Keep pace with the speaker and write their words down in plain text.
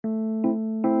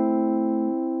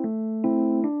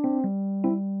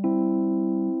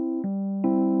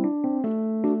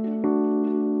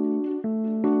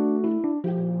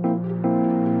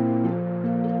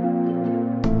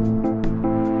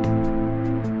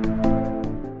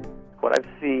what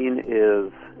I've seen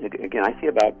is, again, I see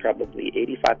about probably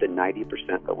 85 to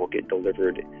 90% that will get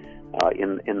delivered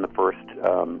in the first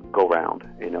go-round.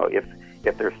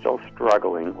 If they're still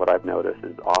struggling, what I've noticed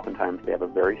is oftentimes they have a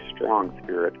very strong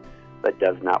spirit that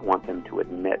does not want them to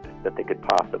admit that they could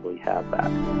possibly have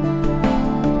that.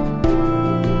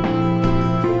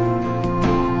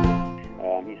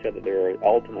 He said that there are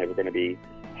ultimately going to be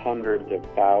hundreds of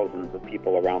thousands of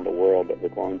people around the world that we're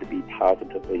going to be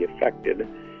positively affected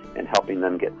and helping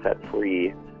them get set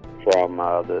free from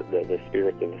the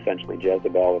spirits of essentially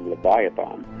Jezebel and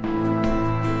Leviathan.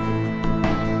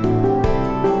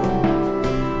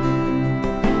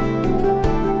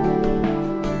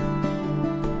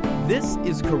 This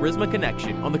is Charisma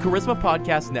Connection on the Charisma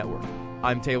Podcast Network.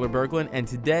 I'm Taylor Berglund, and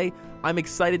today I'm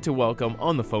excited to welcome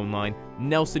on the phone line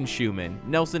Nelson Schuman.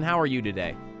 Nelson, how are you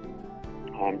today?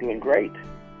 I'm doing great.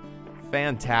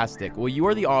 Fantastic. Well, you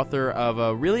are the author of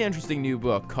a really interesting new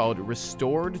book called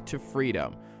Restored to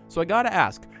Freedom. So I got to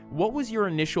ask, what was your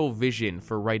initial vision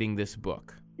for writing this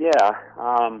book? Yeah,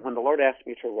 when the Lord asked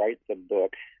me to write the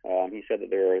book, he said that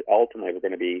there are ultimately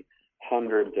going to be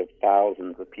hundreds of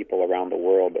thousands of people around the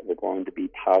world that were going to be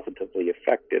positively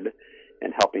affected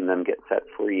and helping them get set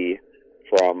free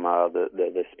from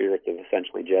the spirits of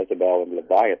essentially Jezebel and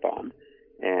Leviathan.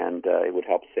 And it would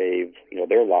help save,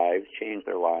 their lives, change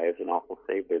their lives, and also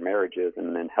save their marriages,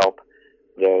 and then help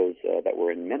those that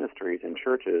were in ministries and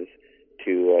churches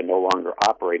to no longer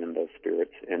operate in those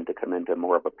spirits and to come into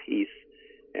more of a peace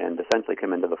and essentially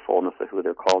come into the fullness of who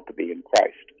they're called to be in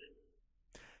Christ.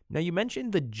 Now, you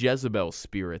mentioned the Jezebel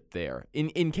spirit there.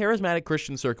 In charismatic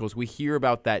Christian circles, we hear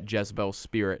about that Jezebel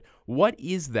spirit. What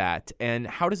is that, and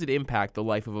how does it impact the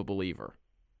life of a believer?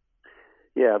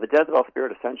 Yeah, the Jezebel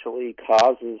spirit essentially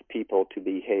causes people to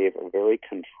behave very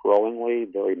controllingly,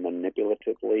 very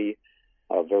manipulatively,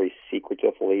 very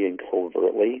secretively and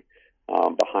covertly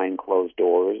behind closed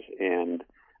doors. And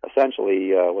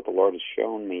essentially what the Lord has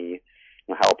shown me,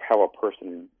 how a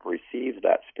person receives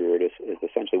that spirit is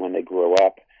essentially when they grow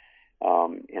up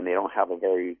and they don't have a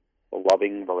very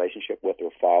loving relationship with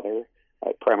their father.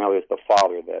 Primarily it's the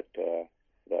father that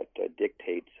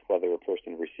dictates whether a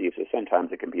person receives it.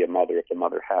 Sometimes it can be a mother if the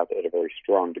mother has it at a very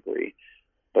strong degree.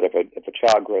 But if a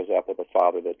child grows up with a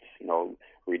father that's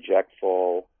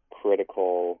rejectful,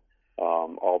 critical,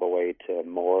 all the way to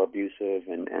more abusive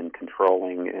and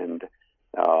controlling, and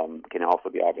can also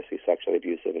be obviously sexually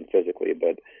abusive and physically,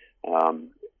 but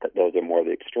those are more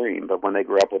the extreme. But when they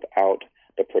grow up without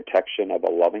the protection of a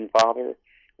loving father,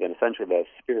 then essentially the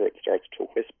spirit starts to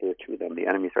whisper to them. The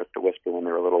enemy starts to whisper when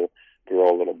they're a little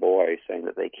girl, little boy, saying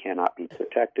that they cannot be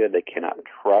protected, they cannot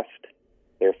trust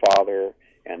their father,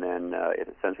 and then it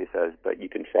essentially says, but you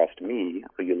can trust me,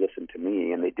 so you listen to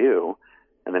me, and they do.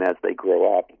 And then as they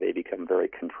grow up, they become very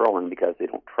controlling because they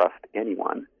don't trust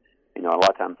anyone. A lot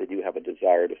of times they do have a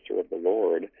desire to serve the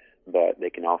Lord, but they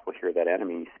can also hear that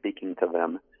enemy speaking to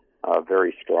them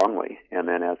very strongly. And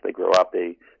then as they grow up,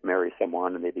 they marry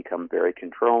someone and they become very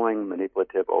controlling,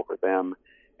 manipulative over them,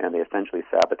 and they essentially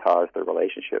sabotage their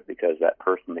relationship because that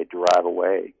person, they drive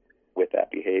away with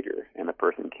that behavior, and the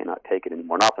person cannot take it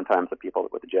anymore. And oftentimes the people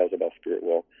with the Jezebel spirit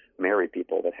will marry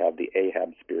people that have the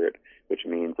Ahab spirit, which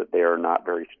means that they are not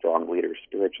very strong leaders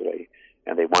spiritually,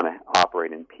 and they want to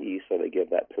operate in peace, so they give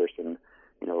that person,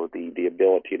 the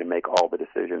ability to make all the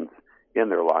decisions in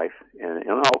their life, and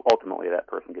ultimately that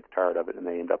person gets tired of it, and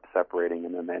they end up separating,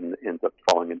 and then ends up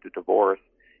falling into divorce.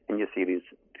 And you see these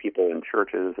people in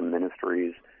churches and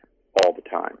ministries all the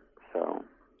time. So,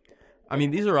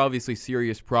 these are obviously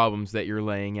serious problems that you're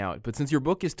laying out, but since your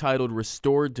book is titled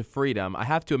Restored to Freedom, I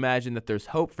have to imagine that there's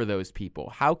hope for those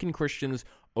people. How can Christians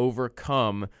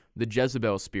overcome the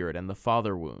Jezebel spirit and the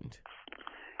father wound?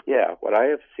 Yeah, what I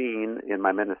have seen in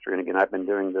my ministry, and again, I've been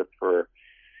doing this for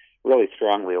really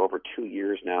strongly over 2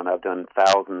 years now, and I've done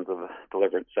thousands of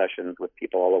deliverance sessions with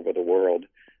people all over the world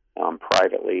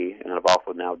privately, and I've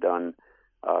also now done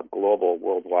global,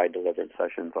 worldwide deliverance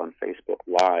sessions on Facebook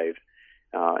Live.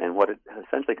 And what it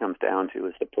essentially comes down to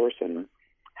is the person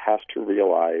has to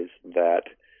realize that,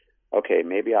 okay,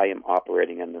 maybe I am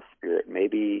operating in the spirit.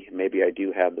 Maybe I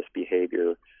do have this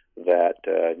behavior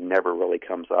that never really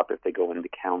comes up if they go into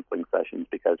counseling sessions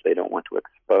because they don't want to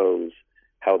expose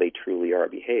how they truly are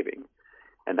behaving.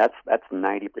 And that's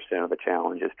 90% of the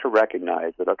challenge, is to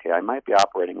recognize that, okay, I might be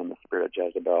operating in the spirit of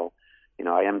Jezebel.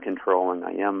 I am controlling,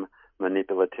 I am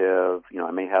manipulative,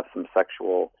 I may have some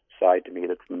sexual side to me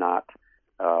that's not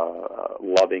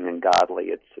loving and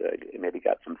godly. It maybe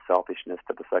got some selfishness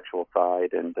to the sexual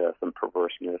side and some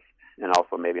perverseness, and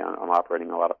also maybe I'm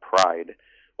operating a lot of pride.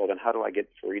 Well, then how do I get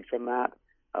freed from that?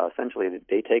 Essentially,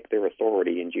 they take their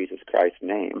authority in Jesus Christ's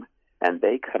name, and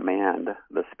they command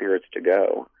the spirits to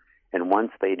go. And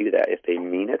once they do that, if they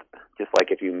mean it, just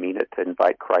like if you mean it to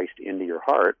invite Christ into your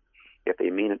heart, if they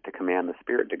mean it to command the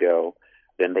spirit to go,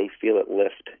 then they feel it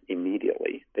lift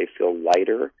immediately. They feel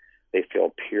lighter, they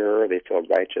feel pure, they feel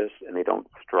righteous, and they don't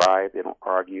strive, they don't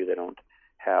argue, they don't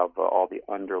have all the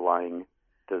underlying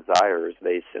desires.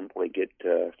 They simply get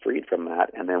freed from that.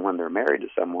 And then when they're married to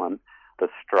someone, the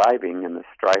striving and the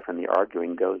strife and the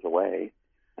arguing goes away,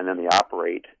 and then they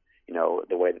operate,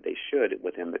 the way that they should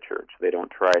within the church. They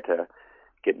don't try to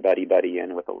get buddy-buddy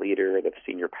in with a leader, the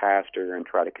senior pastor, and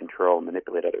try to control and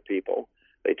manipulate other people.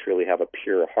 They truly have a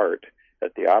pure heart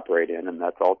that they operate in, and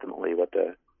that's ultimately what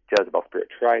the Jezebel spirit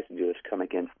tries to do, is come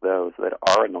against those that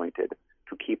are anointed,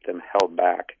 to keep them held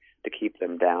back, to keep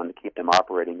them down, to keep them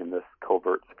operating in this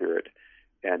covert spirit.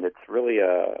 And it's really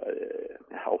a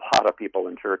lot of people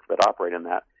in church that operate in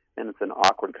that, and it's an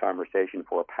awkward conversation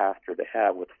for a pastor to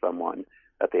have with someone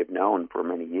that they've known for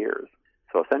many years.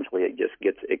 So essentially it just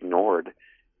gets ignored.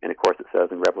 And of course it says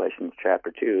in Revelation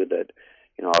chapter 2 that,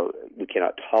 we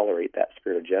cannot tolerate that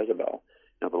spirit of Jezebel.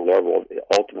 The Lord will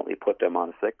ultimately put them on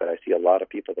a sick, but I see a lot of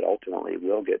people that ultimately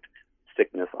will get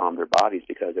sickness on their bodies,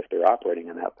 because if they're operating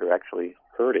in that, they're actually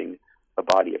hurting the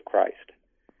body of Christ.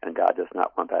 And God does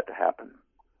not want that to happen.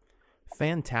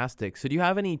 Fantastic. So do you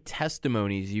have any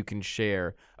testimonies you can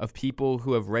share of people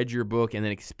who have read your book and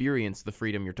then experienced the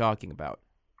freedom you're talking about?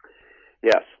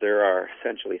 Yes, there are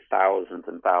essentially thousands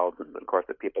and thousands. Of course,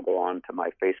 if people go on to my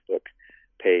Facebook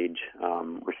page,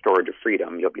 Restored to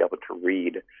Freedom, you'll be able to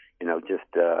read,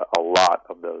 just a lot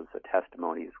of those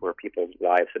testimonies where people's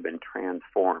lives have been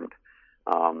transformed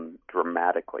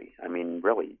dramatically. I mean,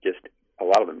 really, just a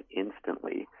lot of them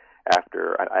instantly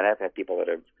after. I've had people that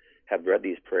have read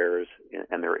these prayers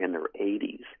and they're in their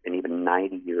 80s and even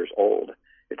 90 years old.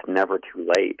 It's never too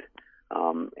late.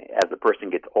 As the person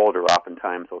gets older,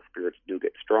 oftentimes those spirits do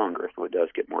get stronger, so it does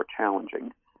get more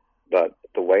challenging. But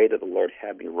the way that the Lord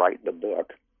had me write the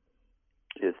book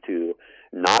is to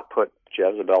not put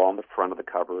Jezebel on the front of the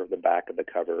cover or the back of the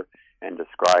cover and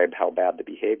describe how bad the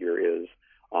behavior is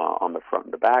on the front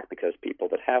and the back, because people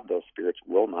that have those spirits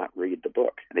will not read the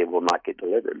book. They will not get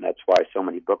delivered. And that's why so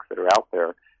many books that are out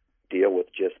there deal with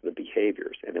just the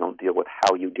behaviors, and they don't deal with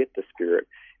how you get the spirit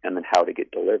and then how to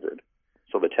get delivered.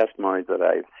 So the testimonies that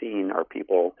I've seen are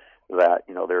people that,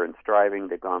 they're in striving,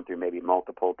 they've gone through maybe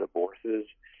multiple divorces,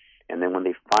 and then when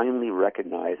they finally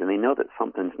recognize, and they know that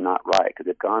something's not right, because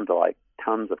they've gone to like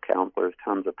tons of counselors,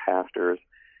 tons of pastors,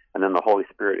 and then the Holy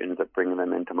Spirit ends up bringing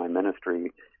them into my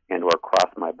ministry and or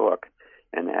across my book.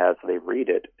 And as they read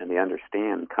it and they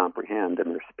understand, comprehend in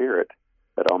their spirit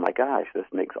that, oh my gosh, this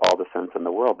makes all the sense in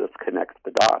the world, this connects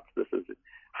the dots, this is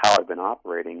how I've been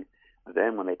operating,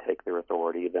 then when they take their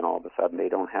authority, then all of a sudden they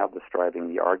don't have the striving,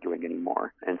 the arguing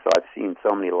anymore. And so I've seen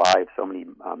so many lives, so many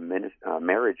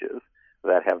marriages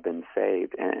that have been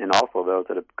saved, and also those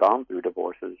that have gone through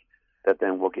divorces that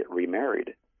then will get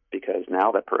remarried, because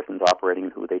now that person's operating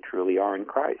who they truly are in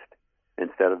Christ,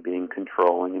 instead of being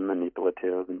controlling and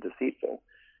manipulative and deceitful.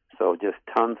 So just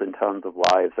tons and tons of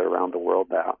lives around the world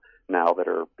now that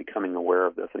are becoming aware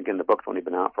of this. And again, the book's only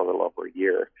been out for a little over a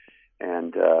year,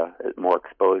 and more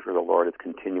exposure the Lord is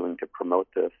continuing to promote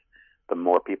this, the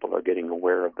more people are getting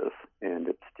aware of this, and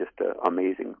it's just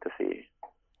amazing to see.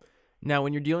 Now,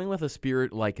 when you're dealing with a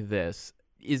spirit like this,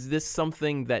 is this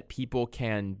something that people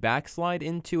can backslide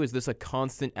into? Is this a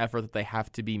constant effort that they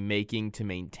have to be making to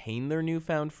maintain their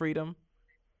newfound freedom?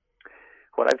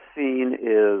 What I've seen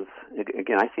is,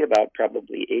 again, I see about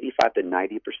probably 85 to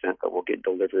 90% that will get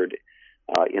delivered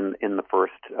in the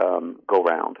first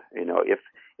go-round.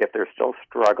 If they're still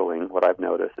struggling, what I've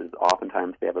noticed is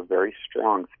oftentimes they have a very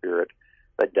strong spirit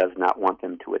that does not want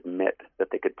them to admit that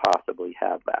they could possibly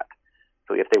have that.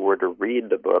 So if they were to read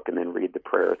the book and then read the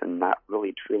prayers and not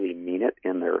really truly mean it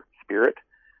in their spirit,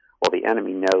 well, the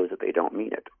enemy knows that they don't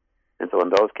mean it. And so in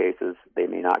those cases, they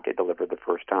may not get delivered the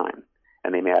first time.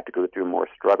 And they may have to go through more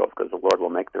struggles, because the Lord will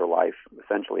make their life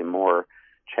essentially more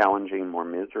challenging, more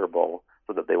miserable,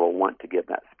 so that they will want to give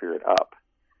that spirit up.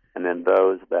 And then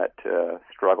those that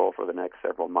struggle for the next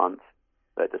several months,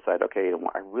 that decide, okay,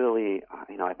 I really,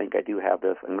 I think I do have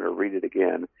this, I'm going to read it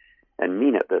again and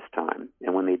mean it this time.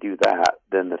 And when they do that,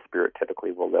 then the spirit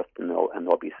typically will lift, and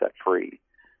they'll be set free.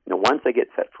 Once they get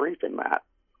set free from that,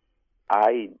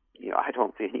 I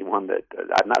don't see anyone that,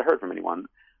 I've not heard from anyone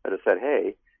that has said,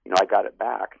 hey, I got it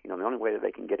back. The only way that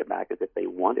they can get it back is if they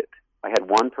want it. I had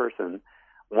one person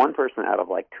out of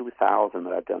like 2,000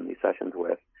 that I've done these sessions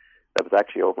with, that was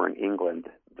actually over in England,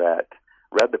 that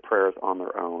read the prayers on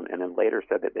their own and then later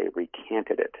said that they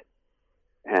recanted it.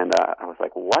 And I was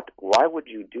like, what? Why would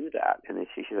you do that? And then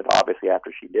she said, obviously,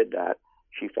 after she did that,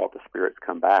 she felt the spirits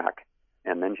come back.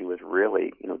 And then she was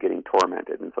really, getting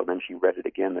tormented. And so then she read it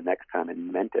again the next time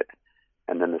and meant it.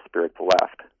 And then the spirits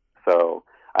left. So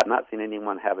I've not seen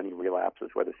anyone have any relapses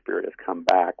where the spirit has come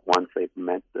back once they've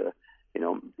meant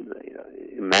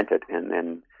meant it and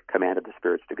then commanded the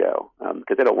spirits to go.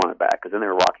 Because they don't want it back. Because then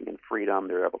they're walking in freedom.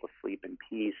 They're able to sleep in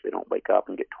peace. They don't wake up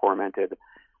and get tormented.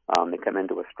 They come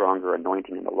into a stronger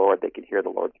anointing in the Lord. They can hear the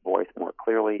Lord's voice more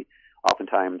clearly.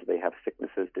 Oftentimes they have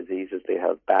sicknesses, diseases. They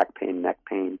have back pain, neck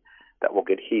pain that will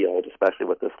get healed, especially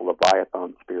with this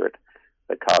Leviathan spirit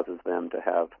that causes them to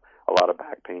have a lot of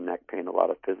back pain, neck pain, a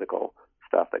lot of physical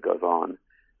stuff that goes on,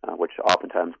 which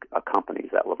oftentimes accompanies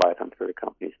that Leviathan spirit,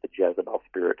 accompanies the Jezebel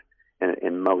spirit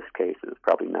in most cases,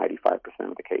 probably 95%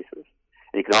 of the cases.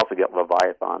 And you can also get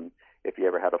Leviathan if you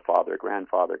ever had a father,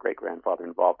 grandfather, great-grandfather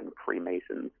involved in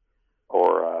Freemasons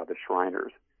or the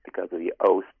Shriners, because of the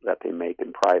oaths that they make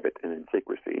in private and in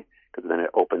secrecy, because then it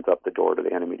opens up the door to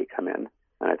the enemy to come in.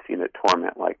 And I've seen it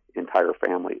torment like entire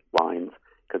family lines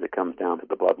because it comes down to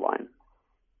the bloodline.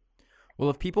 Well,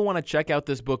 if people want to check out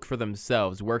this book for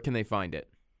themselves, where can they find it?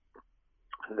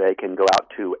 They can go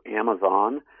out to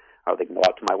Amazon, or they can go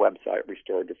out to my website,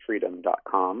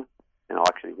 restoredtofreedom.com, and I'll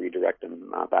actually redirect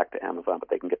them back to Amazon. But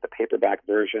they can get the paperback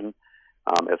version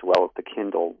as well as the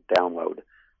Kindle download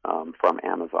from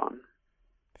Amazon.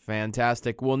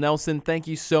 Fantastic. Well, Nelson, thank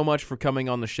you so much for coming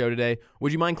on the show today.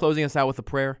 Would you mind closing us out with a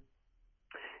prayer?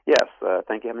 Yes.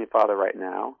 Thank you, Heavenly Father, right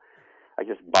now. I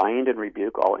just bind and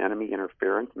rebuke all enemy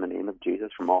interference in the name of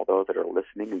Jesus from all those that are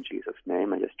listening in Jesus'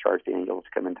 name. I just charge the angels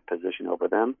to come into position over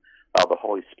them. Allow the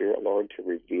Holy Spirit, Lord, to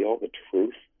reveal the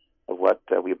truth of what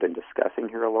we've been discussing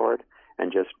here, Lord,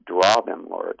 and just draw them,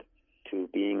 Lord, to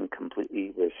being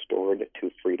completely restored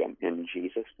to freedom. In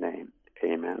Jesus' name,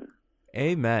 amen.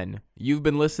 Amen. You've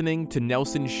been listening to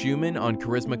Nelson Schuman on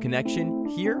Charisma Connection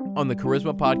here on the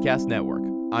Charisma Podcast Network.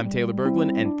 I'm Taylor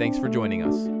Berglund, and thanks for joining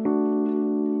us.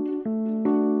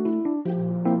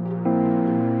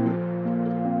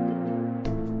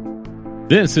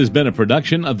 This has been a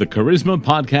production of the Charisma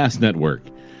Podcast Network.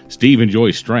 Steve and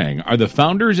Joy Strang are the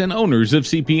founders and owners of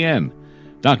CPN.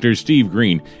 Dr. Steve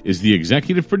Green is the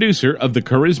executive producer of the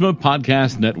Charisma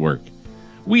Podcast Network.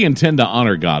 We intend to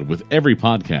honor God with every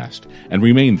podcast and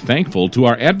remain thankful to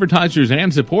our advertisers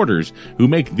and supporters who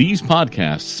make these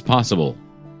podcasts possible.